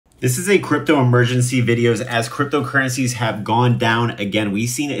This is a crypto emergency videos as cryptocurrencies have gone down again. We've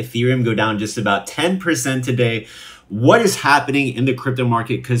seen Ethereum go down just about 10% today. What is happening in the crypto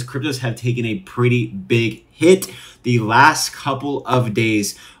market? Because cryptos have taken a pretty big hit the last couple of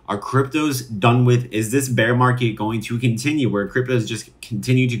days. Are cryptos done with? Is this bear market going to continue where cryptos just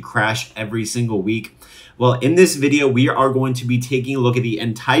continue to crash every single week? Well, in this video, we are going to be taking a look at the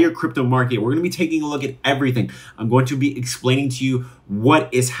entire crypto market. We're going to be taking a look at everything. I'm going to be explaining to you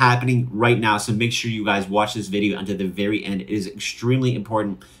what is happening right now. So make sure you guys watch this video until the very end. It is extremely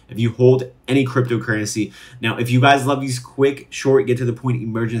important if you hold any cryptocurrency. Now, if you guys love these quick, short, get to the point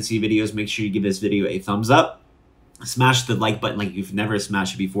emergency videos, make sure you give this video a thumbs up. Smash the like button like you've never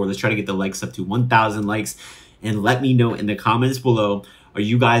smashed it before. Let's try to get the likes up to 1,000 likes. And let me know in the comments below, are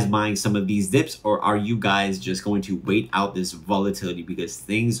you guys buying some of these dips or are you guys just going to wait out this volatility because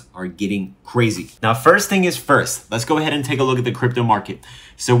things are getting crazy? Now, first thing is first, let's go ahead and take a look at the crypto market.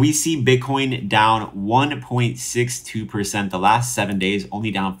 So we see Bitcoin down 1.62% the last 7 days,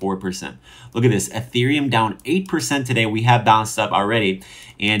 only down 4%. Look at this, Ethereum down 8% today. We have bounced up already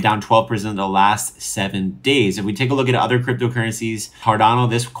and down 12% the last 7 days. If we take a look at other cryptocurrencies, Cardano,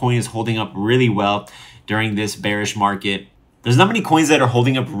 this coin is holding up really well during this bearish market. There's not many coins that are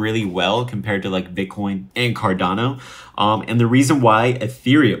holding up really well compared to like Bitcoin and Cardano. And the reason why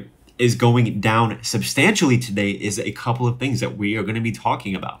Ethereum is going down substantially today is a couple of things that we are going to be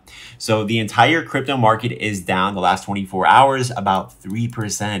talking about. So the entire crypto market is down the last 24 hours, about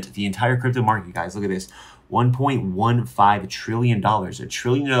 3%. The entire crypto market, guys, look at this. $1.15 trillion.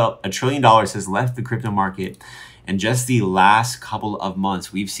 A trillion dollars has left the crypto market. And just the last couple of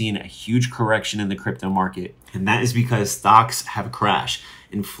months, we've seen a huge correction in the crypto market. And that is because stocks have crashed.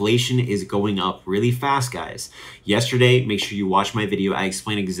 Inflation is going up really fast, guys. Yesterday, make sure you watch my video. I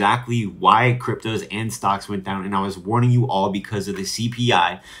explained exactly why cryptos and stocks went down. And I was warning you all because of the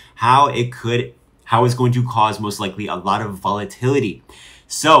CPI, how it's going to cause most likely a lot of volatility.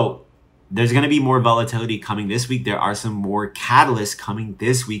 So there's going to be more volatility coming this week. There are some more catalysts coming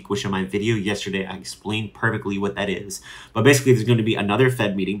this week, which in my video yesterday, I explained perfectly what that is. But basically, there's going to be another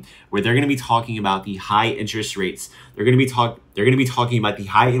Fed meeting where they're going to be talking about the high interest rates. They're going to be talking about the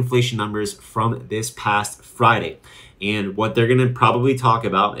high inflation numbers from this past Friday. And what they're going to probably talk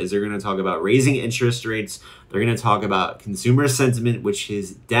about is they're going to talk about raising interest rates. They're going to talk about consumer sentiment, which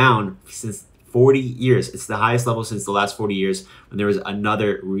is down since 40 years. It's the highest level since the last 40 years when there was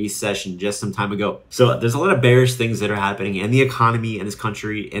another recession just some time ago. So there's a lot of bearish things that are happening in the economy in this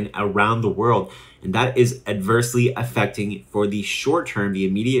country and around the world. And that is adversely affecting for the short term, the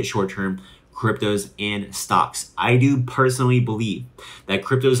immediate short term, cryptos and stocks. I do personally believe that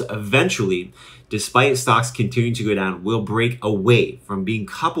cryptos eventually, despite stocks continuing to go down, will break away from being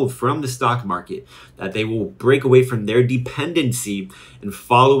coupled from the stock market, that they will break away from their dependency and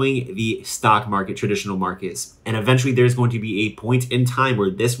following the stock market, traditional markets. And eventually there's going to be a point in time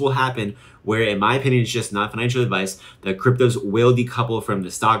where this will happen, where in my opinion, it's just not financial advice, that cryptos will decouple from the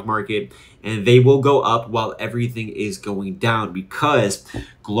stock market and they will go up while everything is going down because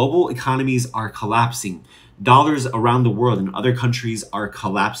global economies are collapsing. Dollars around the world and other countries are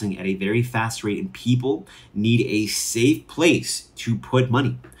collapsing at a very fast rate and people need a safe place to put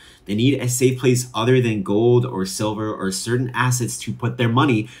money. They need a safe place other than gold or silver or certain assets to put their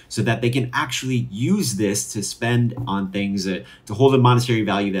money so that they can actually use this to spend on things, to hold a monetary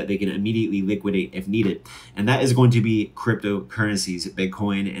value that they can immediately liquidate if needed. And that is going to be cryptocurrencies,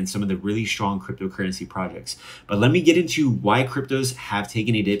 Bitcoin, and some of the really strong cryptocurrency projects. But let me get into why cryptos have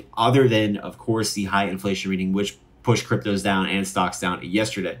taken a dip other than, of course, the high inflation reading, which pushed cryptos down and stocks down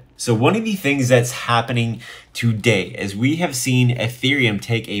yesterday. So one of the things that's happening today is we have seen Ethereum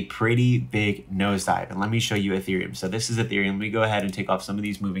take a pretty big nosedive. And let me show you Ethereum. So this is Ethereum. Let me go ahead and take off some of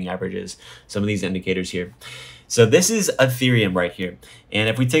these moving averages, some of these indicators here. So this is Ethereum right here. And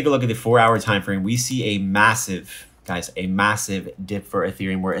if we take a look at the 4-hour time frame, we see a massive, guys, a massive dip for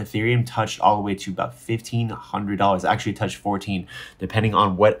Ethereum where Ethereum touched all the way to about $1,500, actually touched $14, depending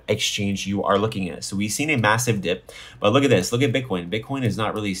on what exchange you are looking at. So we've seen a massive dip, but look at this, look at Bitcoin. Bitcoin is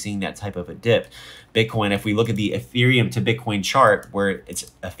not really seeing that type of a dip. Bitcoin, if we look at the Ethereum to Bitcoin chart where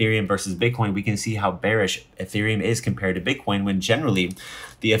it's Ethereum versus Bitcoin, we can see how bearish Ethereum is compared to Bitcoin when generally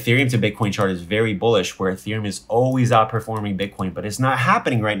the Ethereum to Bitcoin chart is very bullish where Ethereum is always outperforming Bitcoin, but it's not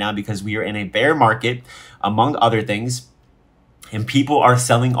happening right now because we are in a bear market among other things. And people are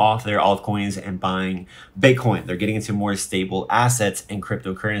selling off their altcoins and buying Bitcoin. They're getting into more stable assets and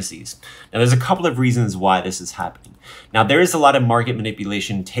cryptocurrencies. Now, there's a couple of reasons why this is happening. Now, there is a lot of market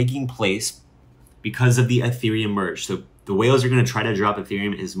manipulation taking place because of the Ethereum merge. So the whales are going to try to drop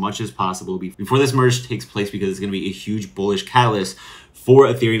Ethereum as much as possible before this merge takes place because it's going to be a huge bullish catalyst for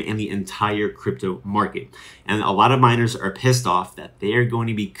Ethereum and the entire crypto market. And a lot of miners are pissed off that they are going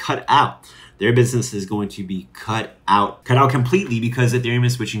to be cut out. Their business is going to be cut out completely because Ethereum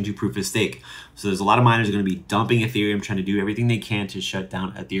is switching to proof of stake. So there's a lot of miners are going to be dumping Ethereum, trying to do everything they can to shut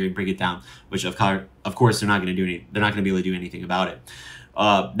down Ethereum, bring it down, which of course they're not going to do anything. They're not going to be able to do anything about it.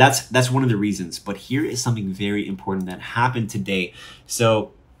 That's one of the reasons. But here is something very important that happened today.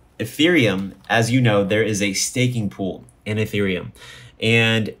 So Ethereum, as you know, there is a staking pool in Ethereum,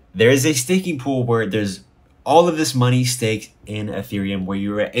 and there is a staking pool where there's all of this money staked in Ethereum, where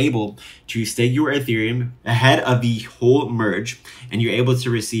you are able to stake your Ethereum ahead of the whole merge, and you're able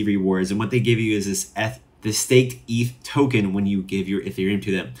to receive rewards. And what they give you is the staked ETH token when you give your Ethereum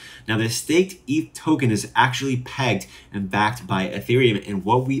to them. Now, the staked ETH token is actually pegged and backed by Ethereum. And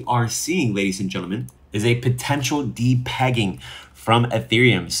what we are seeing, ladies and gentlemen, is a potential depegging from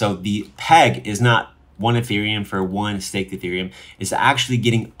Ethereum. So the peg is not 1 Ethereum for 1 staked Ethereum. It's actually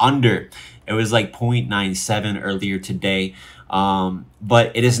getting under. It was like 0.97 earlier today,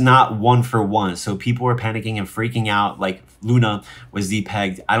 but it is not 1 for 1. So people are panicking and freaking out like Luna was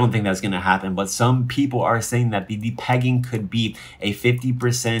depegged. I don't think that's going to happen, but some people are saying that the depegging could be a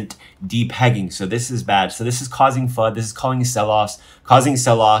 50% depegging. So this is bad. So this is causing FUD. This is causing sell-offs,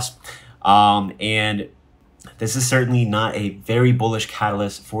 and this is certainly not a very bullish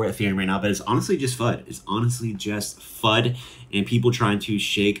catalyst for Ethereum right now, but it's honestly just FUD. It's honestly just FUD and people trying to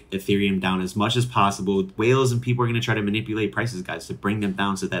shake Ethereum down as much as possible. Whales and people are going to try to manipulate prices, guys, to bring them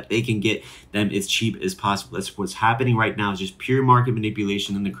down so that they can get them as cheap as possible. That's what's happening right now, is just pure market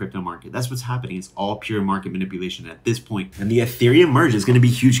manipulation in the crypto market. That's what's happening. It's all pure market manipulation at this point. And the Ethereum merge is going to be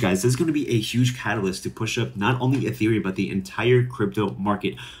huge, guys. This is going to be a huge catalyst to push up not only Ethereum, but the entire crypto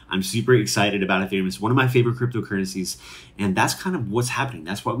market. I'm super excited about Ethereum. It's one of my favorite cryptocurrencies, and that's kind of what's happening.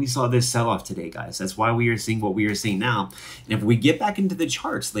 That's why we saw this sell-off today, guys. That's why we are seeing what we are seeing now. And if we get back into the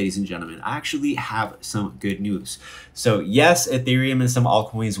charts, ladies and gentlemen, I actually have some good news. So yes, Ethereum and some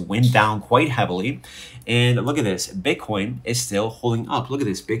altcoins went down quite heavily. And look at this, Bitcoin is still holding up. Look at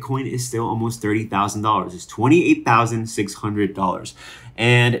this, Bitcoin is still almost $30,000. It's $28,600.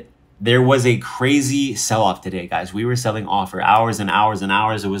 And there was a crazy sell-off today, guys. We were selling off for hours and hours and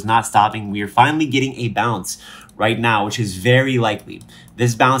hours. It was not stopping. We are finally getting a bounce right now, which is very likely.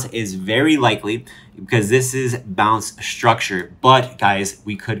 This bounce is very likely because this is bounce structure. But guys,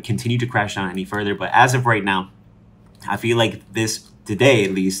 we could continue to crash down any further. But as of right now, I feel like this today,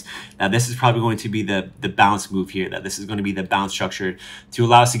 at least, that this is probably going to be the bounce move here, that this is going to be the bounce structure to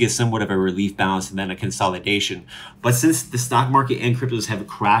allow us to get somewhat of a relief bounce and then a consolidation. But since the stock market and cryptos have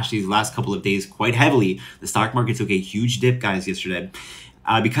crashed these last couple of days quite heavily, the stock market took a huge dip, guys, yesterday.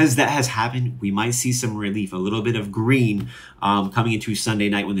 Because that has happened, we might see some relief, a little bit of green coming into Sunday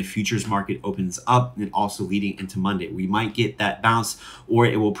night when the futures market opens up, and also leading into Monday. We might get that bounce, or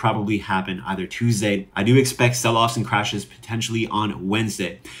it will probably happen either Tuesday. I do expect sell-offs and crashes potentially on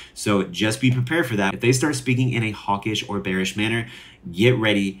Wednesday. So just be prepared for that. If they start speaking in a hawkish or bearish manner, get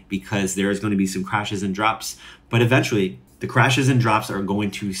ready, because there is going to be some crashes and drops. But eventually, the crashes and drops are going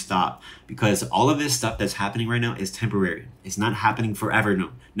to stop, because all of this stuff that's happening right now is temporary. It's not happening forever.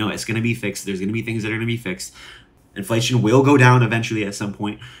 No, it's going to be fixed. There's going to be things that are going to be fixed. Inflation will go down eventually at some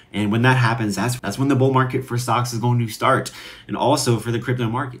point. And when that happens, that's when the bull market for stocks is going to start, and also for the crypto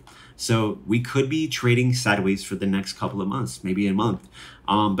market. So we could be trading sideways for the next couple of months, maybe a month.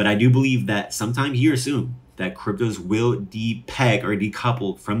 But I do believe that sometime here soon, that cryptos will depeg or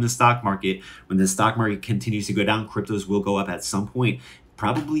decouple from the stock market. When the stock market continues to go down, cryptos will go up at some point,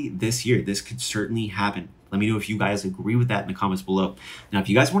 probably this year. This could certainly happen. Let me know if you guys agree with that in the comments below. Now, if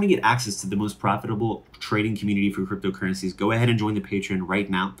you guys want to get access to the most profitable trading community for cryptocurrencies, go ahead and join the Patreon right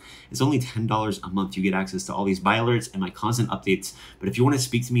now. It's only $10 a month. You get access to all these buy alerts and my constant updates. But if you want to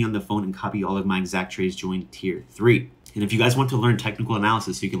speak to me on the phone and copy all of my exact trades, join Tier 3. And if you guys want to learn technical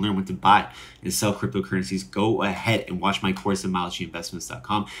analysis so you can learn when to buy and sell cryptocurrencies, go ahead and watch my course at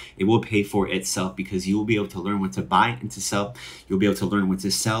MYLESGinvestments.com. It will pay for itself, because you will be able to learn when to buy and to sell. You'll be able to learn when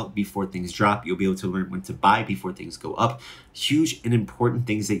to sell before things drop. You'll be able to learn when to buy before things go up. Huge and important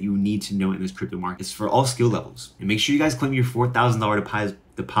things that you need to know in this crypto market for all skill levels. And make sure you guys claim your $4,000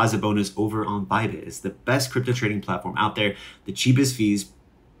 deposit bonus over on Bybit. It's the best crypto trading platform out there, the cheapest fees.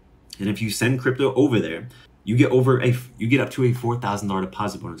 And if you send crypto over there, you get up to a $4,000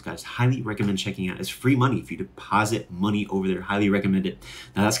 deposit bonus, guys. Highly recommend checking out. It's free money if you deposit money over there. Highly recommend it.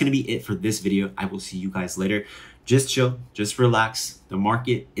 Now, that's going to be it for this video. I will see you guys later. just chill, just relax. The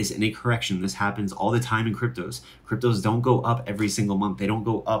market is in a correction. This happens all the time in cryptos. Cryptos don't go up every single month. They don't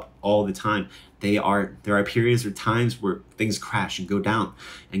go up all the time. There are periods or times where things crash and go down.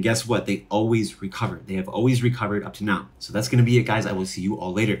 And guess what? They always recover. They have always recovered up to now. So that's going to be it, guys. I will see you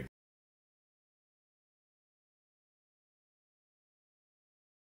all later.